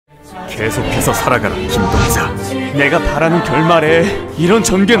계속해서 살아가라, 김독자. 내가 바라는 결말에 이런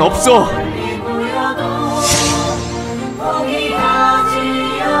전개는 없어.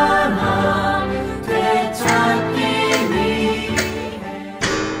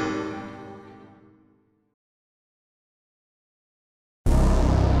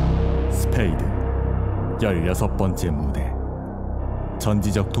 스페이드 16번째 무대.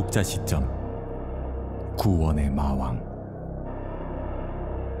 전지적 독자 시점. 구원의 마왕.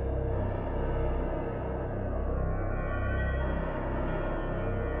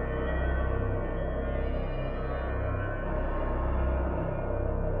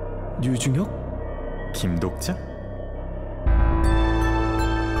 류중혁? 김독자?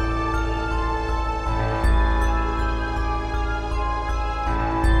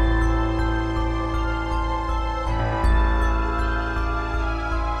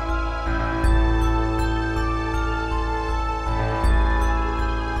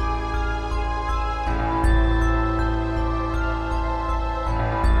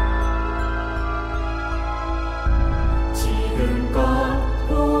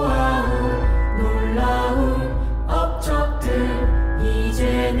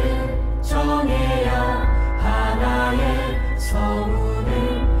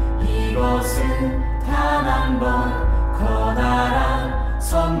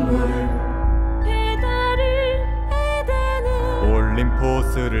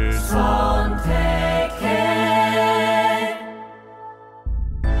 올림포스를 선택해.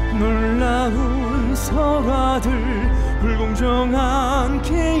 놀라운 설화들, 불공정한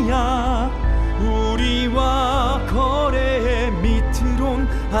계약, 우리와 거래의 밑으론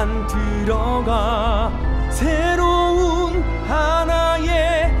안 들어가. 새로운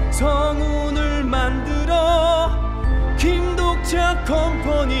하나의 성운을 만들어. 김독자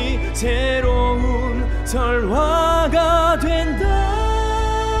컴퍼니 새로운 설화가 된다.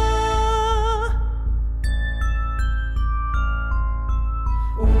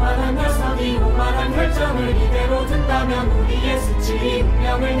 오만한 녀석이 오만한 결정을 이대로 둔다면 우리의 수치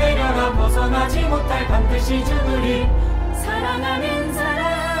운명을 내려라. 벗어나지 못할 반드시 죽으리. 사랑하는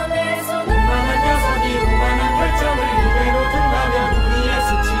사람의 손. 오만한 녀석이 오만한 결정을 이대로 둔다면 우리의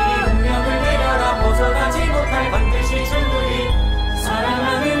수치 운명을 내려라. 벗어나지 못할 반드시 죽으리.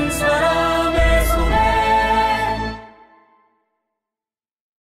 사랑하는 사람의 손에.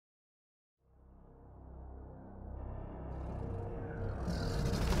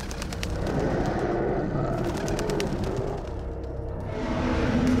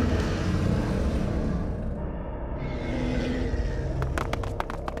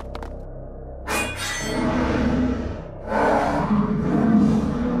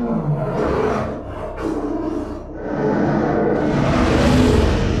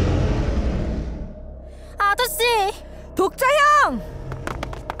 독자 형!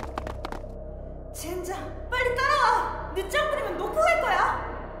 젠장, 빨리 따라와! 늦지 않으면 놓고 갈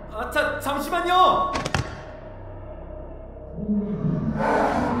거야! 아, 잠시만요!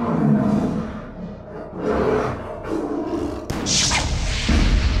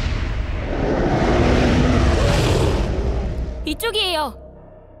 이쪽이에요.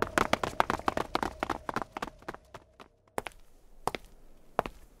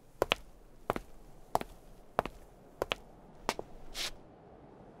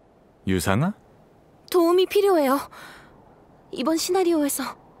 유상아? 도움이 필요해요. 이번 시나리오에서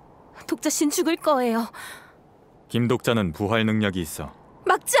독자신 죽을 거예요. 김독자는 부활 능력이 있어.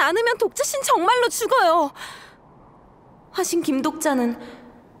 막지 않으면 독자신 정말로 죽어요. 화신 김독자는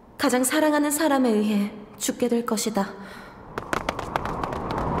가장 사랑하는 사람에 의해 죽게 될 것이다.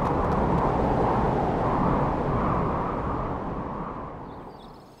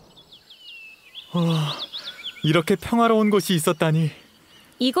 와, 이렇게 평화로운 곳이 있었다니.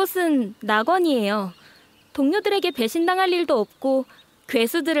 이곳은 낙원이에요. 동료들에게 배신당할 일도 없고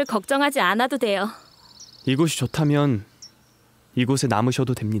괴수들을 걱정하지 않아도 돼요. 이곳이 좋다면 이곳에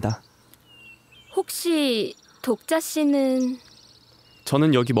남으셔도 됩니다. 혹시 독자 씨는...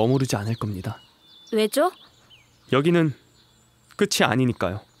 저는 여기 머무르지 않을 겁니다. 왜죠? 여기는 끝이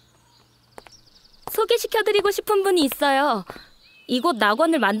아니니까요. 소개시켜드리고 싶은 분이 있어요. 이곳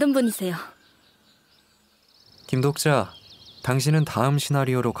낙원을 만든 분이세요. 김독자, 당신은 다음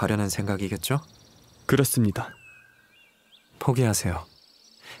시나리오로 가려는 생각이겠죠? 그렇습니다. 포기하세요.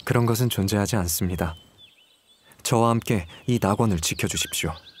 그런 것은 존재하지 않습니다. 저와 함께 이 낙원을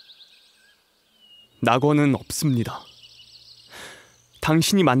지켜주십시오. 낙원은 없습니다.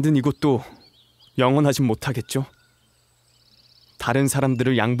 당신이 만든 이곳도 영원하진 못하겠죠? 다른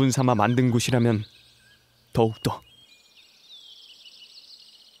사람들을 양분 삼아 만든 곳이라면 더욱더.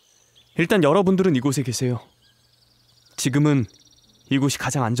 일단 여러분들은 이곳에 계세요. 지금은 이곳이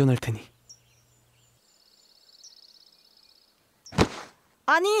가장 안전할 테니.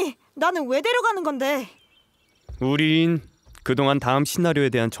 아니, 나는 왜 데려가는 건데? 우린 그동안 다음 시나리오에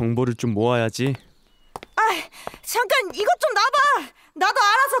대한 정보를 좀 모아야지. 아, 잠깐 이것 좀 놔봐. 나도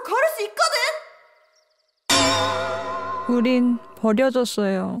알아서 걸을 수 있거든. 우린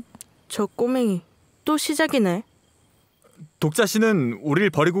버려졌어요. 저 꼬맹이 또 시작이네. 독자씨는 우릴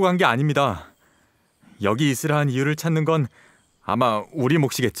버리고 간 게 아닙니다. 여기 있으라 한 이유를 찾는 건 아마 우리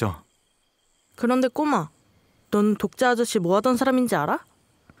몫이겠죠. 그런데 꼬마, 넌 독자 아저씨 뭐 하던 사람인지 알아?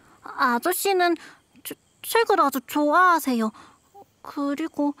 아저씨는 책을 아주 좋아하세요.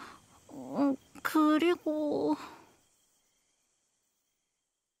 그리고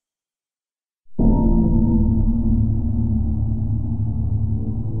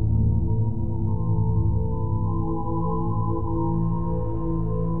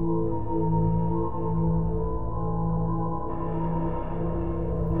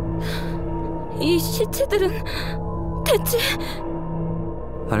이 시체들은 대체...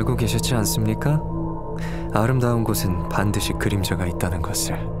 알고 계셨지 않습니까? 아름다운 곳은 반드시 그림자가 있다는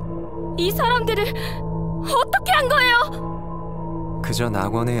것을. 이 사람들을 어떻게 한 거예요? 그저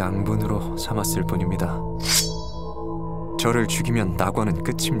낙원의 양분으로 삼았을 뿐입니다. 저를 죽이면 낙원은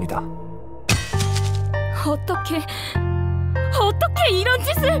끝입니다. 어떻게 이런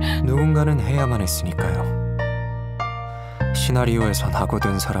짓을... 누군가는 해야만 했으니까요. 시나리오에서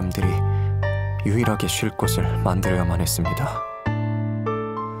낙오된 사람들이 유일하게 쉴 곳을 만들어야만 했습니다.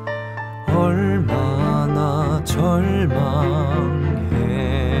 얼마나 절망했나.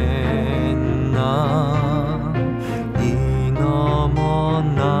 이 넘어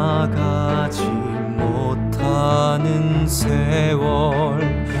나가지 못하는 세월,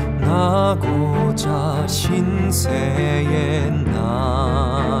 나고자 신세의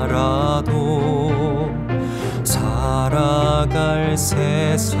나라도 살아갈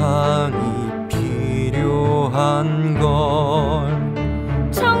세상이 필요한 걸.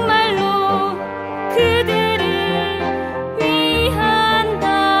 정말로 그들을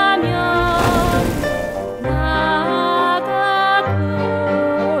위한다면 나아가도록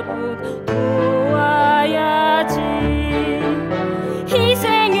도와야지.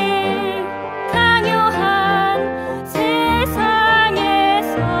 희생을 강요한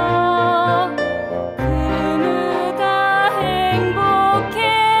세상에서 그 누가 행복해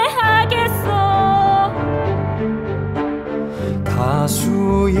하겠어.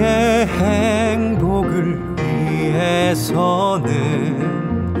 다수의 행복을 위해서는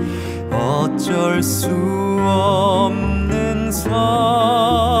어쩔 수 없는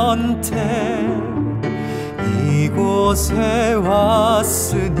선택. 이곳에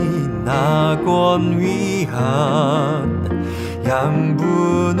왔으니 낙원 위한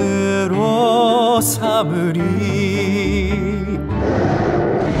양분으로 삼으리.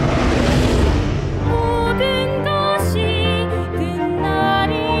 모든 것이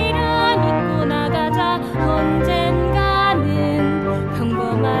끝날이라 믿고 나가자. 언젠가는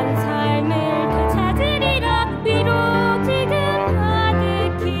평범한 삶을 되찾으리라. 비록 지금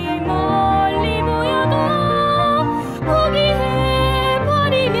아득히 멀리 보여도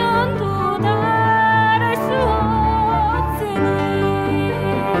포기해버리면 도달할 수 없으니.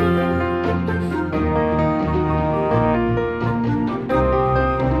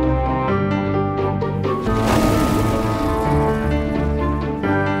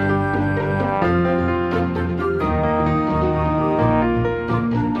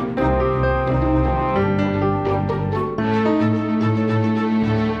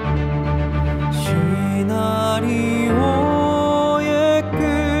 시나리오의 끝,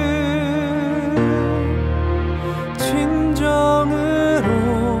 진정으로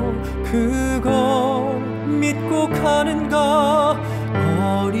그걸 믿고 가는가.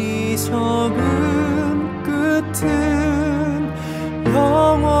 어리석은 끝은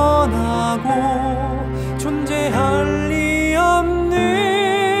영원하고 존재할 리 없는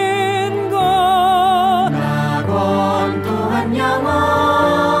것. 낙원 또한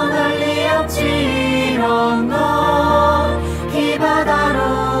영원할 리 없지. 이런 건 이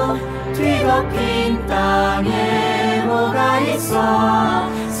바다로 뒤덮인 땅에 뭐가 있어.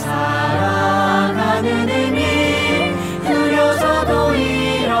 살아가는 의미 흐려져도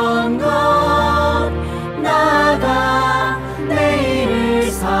이런 건 나가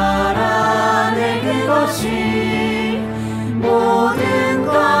내일을 살아낼 그것이. 모든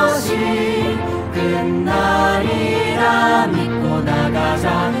것이 끝날이라 믿고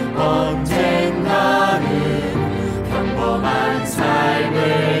나가자. 언젠가는 평범한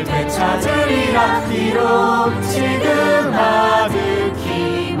삶을 되찾으리라. 비록 지금 아득히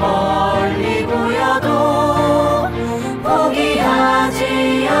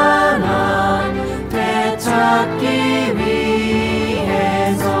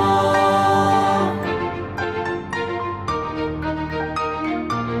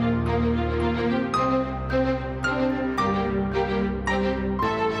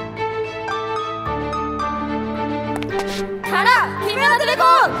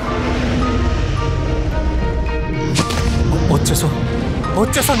드래곤!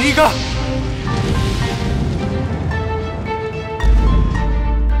 어째서 네가?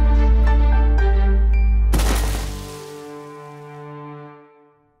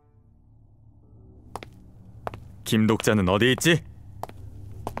 김 독자는 어디 있지?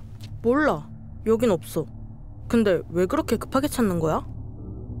 몰라. 여긴 없어. 근데 왜 그렇게 급하게 찾는 거야?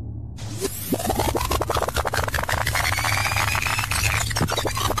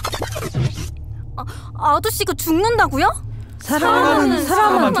 아저씨가 죽는다고요? 사랑하는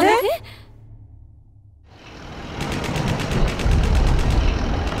사람한테?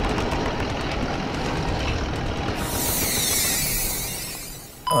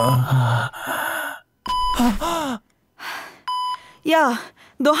 야,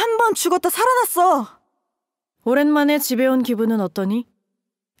 너 한 번 죽었다 살아났어. 오랜만에 집에 온 기분은 어떠니?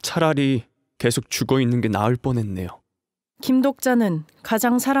 차라리 계속 죽어있는 게 나을 뻔했네요. 김 독자는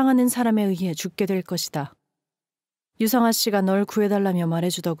가장 사랑하는 사람에 의해 죽게 될 것이다. 유성아 씨가 널 구해달라며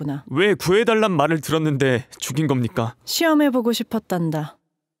말해주더구나. 왜 구해달란 말을 들었는데 죽인 겁니까? 시험해보고 싶었단다.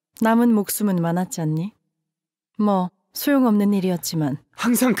 남은 목숨은 많았지 않니? 뭐 소용없는 일이었지만.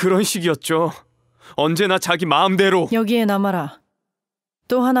 항상 그런 식이었죠. 언제나 자기 마음대로. 여기에 남아라.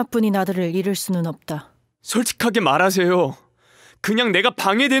 또 하나뿐인 아들을 잃을 수는 없다. 솔직하게 말하세요. 그냥 내가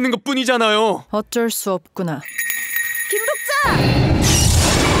방해되는 것뿐이잖아요. 어쩔 수 없구나.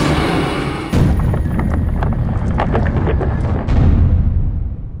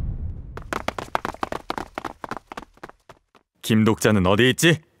 김 독자는 어디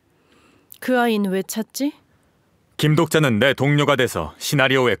있지? 그 아이는 왜 찾지? 김 독자는 내 동료가 돼서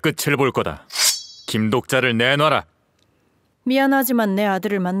시나리오의 끝을 볼 거다. 김 독자를 내놔라. 미안하지만 내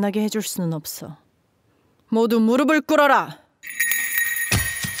아들을 만나게 해줄 수는 없어. 모두 무릎을 꿇어라.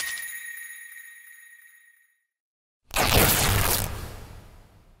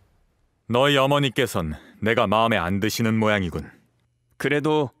 너희 어머니께선 내가 마음에 안 드시는 모양이군.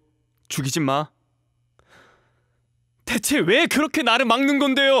 그래도 죽이지 마. 대체 왜 그렇게 나를 막는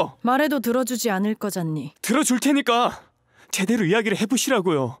건데요? 말해도 들어주지 않을 거잖니. 들어줄 테니까 제대로 이야기를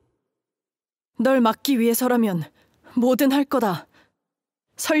해보시라고요. 널 막기 위해서라면 뭐든 할 거다.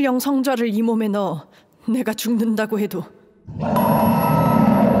 설령 성좌를 이 몸에 넣어 내가 죽는다고 해도.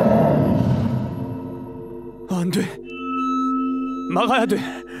 안 돼. 막아야 돼.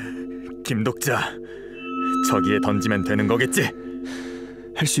 김 독자, 저기에 던지면 되는 거겠지?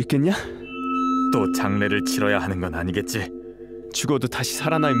 할 수 있겠냐? 또 장례를 치러야 하는 건 아니겠지? 죽어도 다시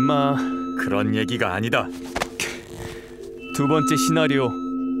살아나 임마. 그런 얘기가 아니다. 두 번째 시나리오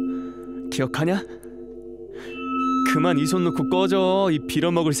기억하냐? 그만 이 손 놓고 꺼져, 이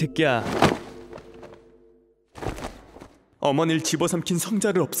빌어먹을 새끼야. 어머니를 집어삼킨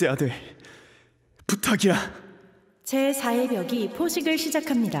성자를 없애야 돼. 부탁이야. 제4의 벽이 포식을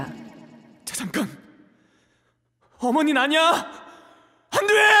시작합니다. 자, 잠깐. 어머니는 아니야. 안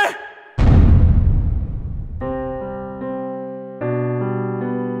돼!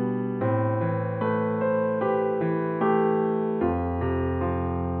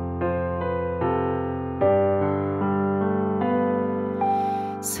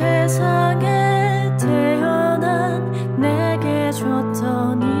 세상에 태어난 내게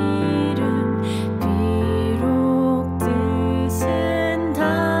줬던 이름, 비록 뜻은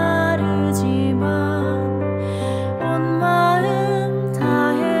다르지만 온 마음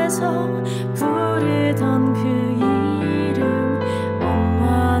다해서 부르던 그 이름,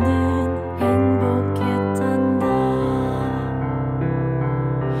 엄마는 행복했단다.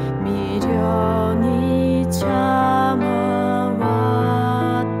 미련이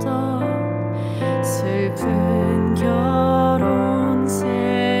슬픈 결혼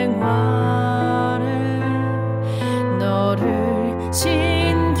생활에 너를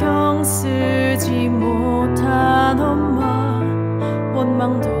신경 쓰지 못한 엄마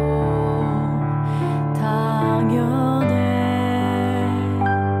원망도 당연해.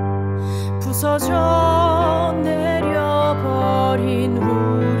 부서져 내려버린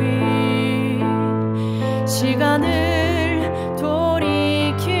우리 시간을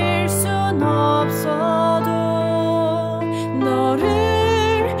돌이킬 순 없어도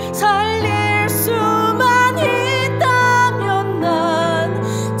너를 살릴 수만 있다면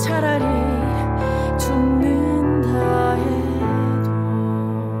난 차라리 죽는다 해도.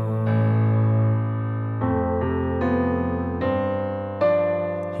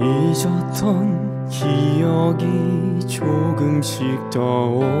 잊었던 기억이 조금씩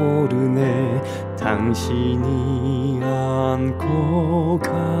떠오르네. 당신이 안고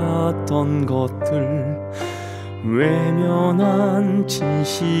갔던 것들, 외면한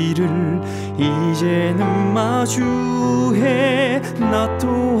진실을 이제는 마주해. 나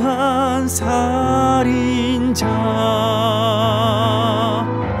또한 살인자.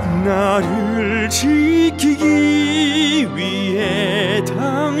 나를 지키기 위해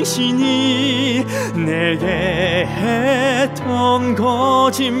당신이 내게 했던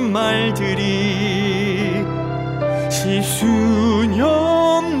거짓말들이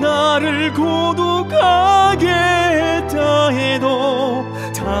십수년 나를 고독하게 했다 해도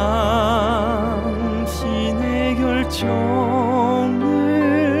당신의 결정을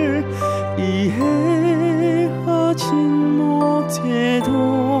이해하진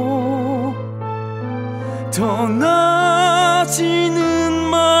못해도 떠나지는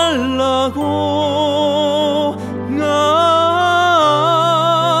말라고. 나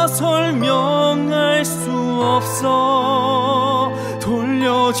설명할 수 없어.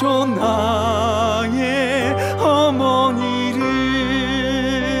 돌려줘 나의 어머니를.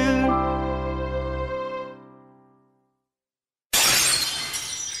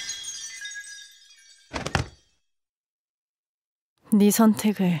 네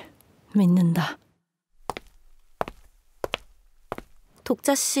선택을 믿는다.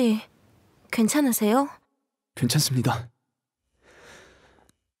 독자씨, 괜찮으세요? 괜찮습니다.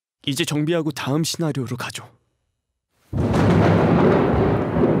 이제 정비하고 다음 시나리오로 가죠.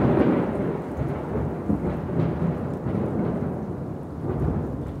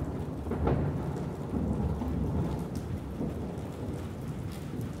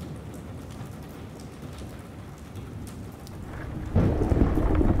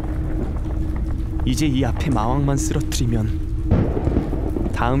 이제 이 앞에 마왕만 쓰러뜨리면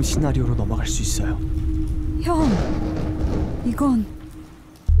다음 시나리오로 넘어갈 수 있어요. 형, 이건...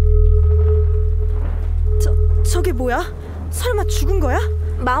 저게 뭐야? 설마 죽은 거야?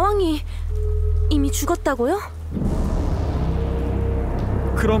 마왕이 이미 죽었다고요?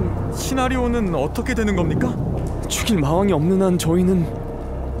 그럼 시나리오는 어떻게 되는 겁니까? 죽일 마왕이 없는 한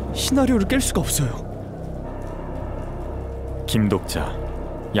저희는 시나리오를 깰 수가 없어요. 김독자,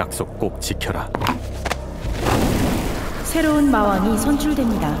 약속 꼭 지켜라. 새로운 마왕이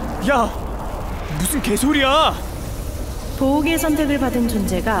선출됩니다. 야! 무슨 개소리야! 보호의 선택을 받은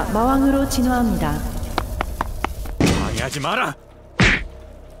존재가 마왕으로 진화합니다. 방해하지 마라!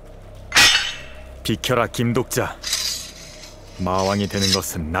 비켜라 김독자. 마왕이 되는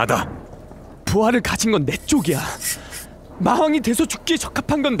것은 나다. 부활을 가진 건 내 쪽이야. 마왕이 돼서 죽기에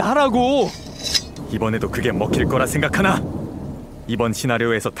적합한 건 나라고. 이번에도 그게 먹힐 거라 생각하나? 이번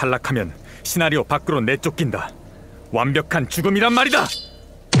시나리오에서 탈락하면 시나리오 밖으로 내쫓긴다. 완벽한 죽음이란 말이다.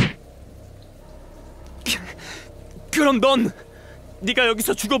 그럼 넌 네가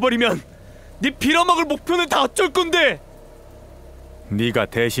여기서 죽어버리면 네 빌어먹을 목표는 다 어쩔 건데? 네가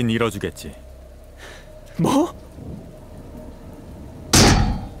대신 이뤄주겠지. 뭐?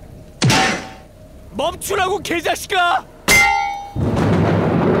 멈추라고 개자식아!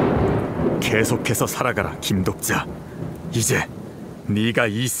 계속해서 살아가라 김독자. 이제 네가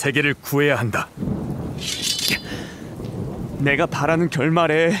이 세계를 구해야 한다. 내가 바라는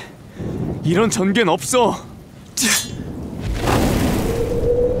결말에 이런 전개는 없어.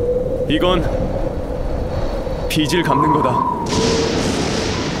 이건 빚을 갚는 거다.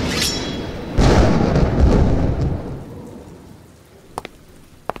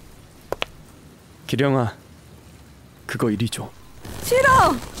 기령아, 그거 이리 줘.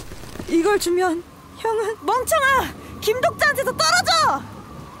 싫어! 이걸 주면 형은... 멍청아! 김독자한테서 떨어져!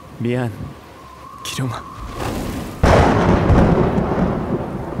 미안, 기령아.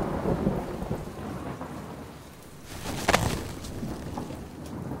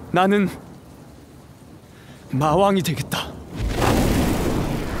 나는 마왕이 되겠다.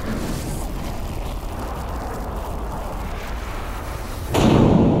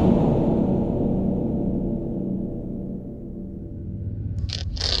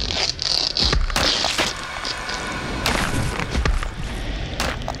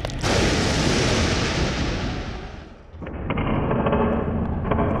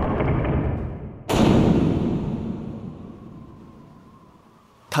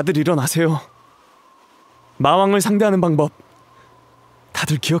 다들 일어나세요. 마왕을 상대하는 방법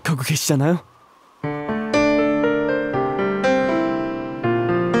다들 기억하고 계시잖아요?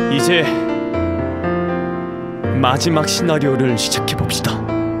 이제 마지막 시나리오를 시작해봅시다.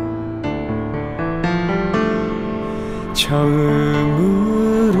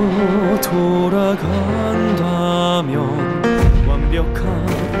 처음으로 돌아간다면 완벽한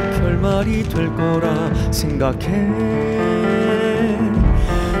결말이 될 거라 생각해.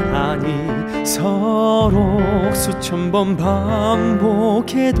 아니 서로 수천 번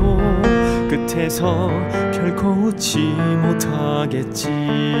반복해도 끝에서 결코 웃지 못하겠지.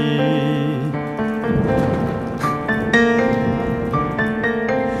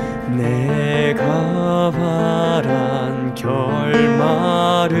 내가 바란 결말은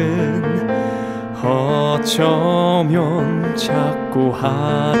어쩌면 자꾸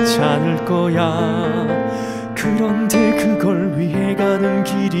하찮을 거야. 그런데 그걸 위해 가는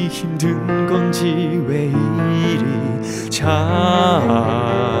길이 힘든 건지 왜 이리. 자,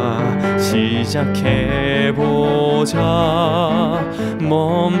 시작해보자.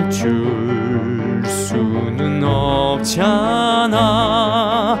 멈출 수는 없잖아.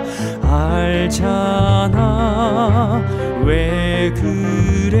 알잖아. 왜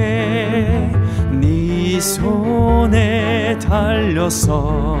그래. 네 손에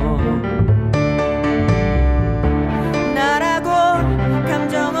달렸어.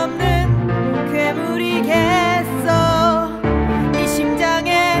 감정 없는 괴물이겠어. 네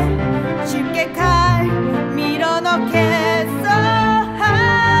심장에 쉽게 칼 밀어넣겠어.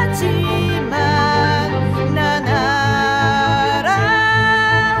 하지만 난 알아.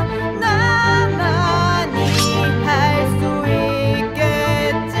 나만이 할 수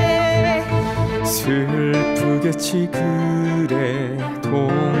있겠지. 슬프겠지. 그래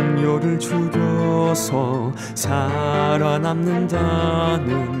동료를 죽여서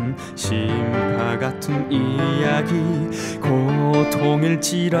살아남는다는 심파 같은 이야기.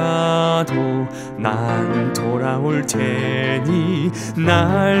 고통일지라도 난 돌아올 테니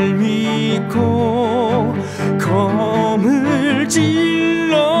날 믿고 검을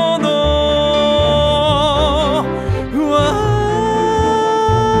질러 넣어.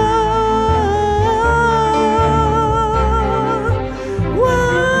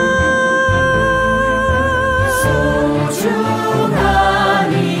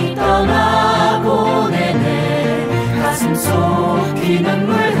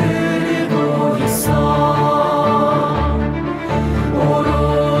 눈물 흐르고 있어.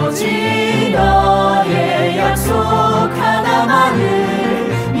 오로지 너의 약속 하나만을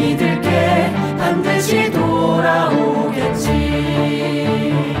믿을게. 반드시 돌아오겠지.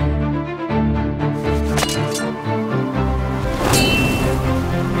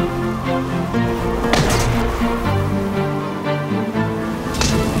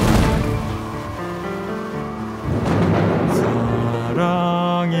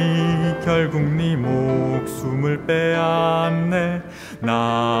 결국 네 목숨을 빼앗네.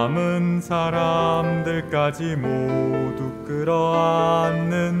 남은 사람들까지 모두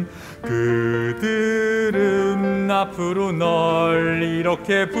끌어안는. 그들은 앞으로 널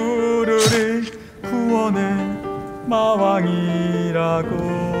이렇게 부르리. 구원의 마왕이라고.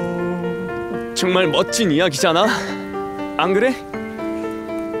 정말 멋진 이야기잖아. 안 그래?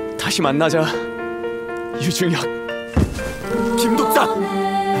 다시 만나자, 유중혁. 김독자!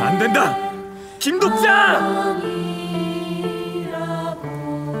 안 된다! 김독자!